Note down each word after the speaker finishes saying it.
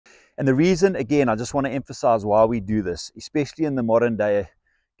And the reason, again, I just want to emphasize why we do this, especially in the modern day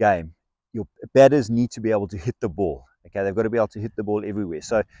game. Your batters need to be able to hit the ball. Okay, they've got to be able to hit the ball everywhere.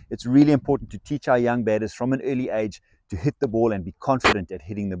 So it's really important to teach our young batters from an early age to hit the ball and be confident at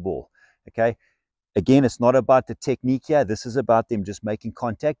hitting the ball. Okay, again, it's not about the technique here. This is about them just making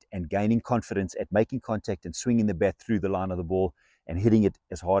contact and gaining confidence at making contact and swinging the bat through the line of the ball and hitting it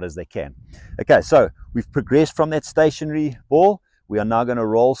as hard as they can. Okay, so we've progressed from that stationary ball. We are now going to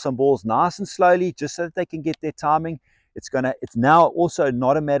roll some balls nice and slowly just so that they can get their timing. It's now also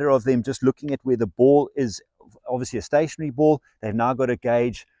not a matter of them just looking at where the ball is, obviously a stationary ball. They've now got to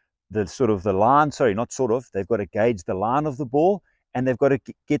gauge the line, sorry, not sort of, they've got to gauge the line of the ball, and they've got to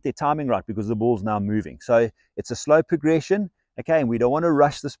get their timing right because the ball's now moving. So it's a slow progression, okay, and we don't want to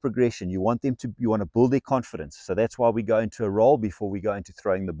rush this progression. You want to build their confidence. So that's why we go into a roll before we go into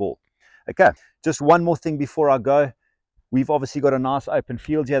throwing the ball. Okay, just one more thing before I go. We've obviously got a nice open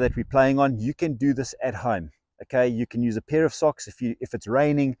field here that we're playing on. You can do this at home. Okay, you can use a pair of socks if it's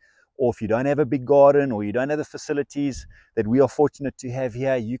raining, or if you don't have a big garden, or you don't have the facilities that we are fortunate to have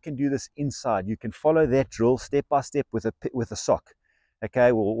here. You can do this inside. You can follow that drill step by step with a sock,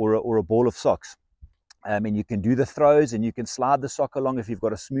 okay, or a ball of socks. And you can do the throws, and you can slide the sock along. If you've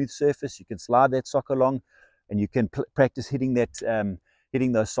got a smooth surface, you can slide that sock along, and you can practice hitting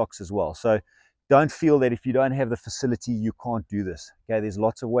those socks as well. So don't feel that if you don't have the facility, you can't do this. Okay, there's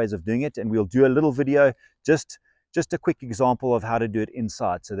lots of ways of doing it, and we'll do a little video, just a quick example of how to do it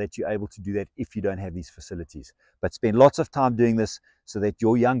inside so that you're able to do that if you don't have these facilities. But spend lots of time doing this so that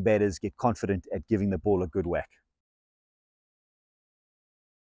your young batters get confident at giving the ball a good whack.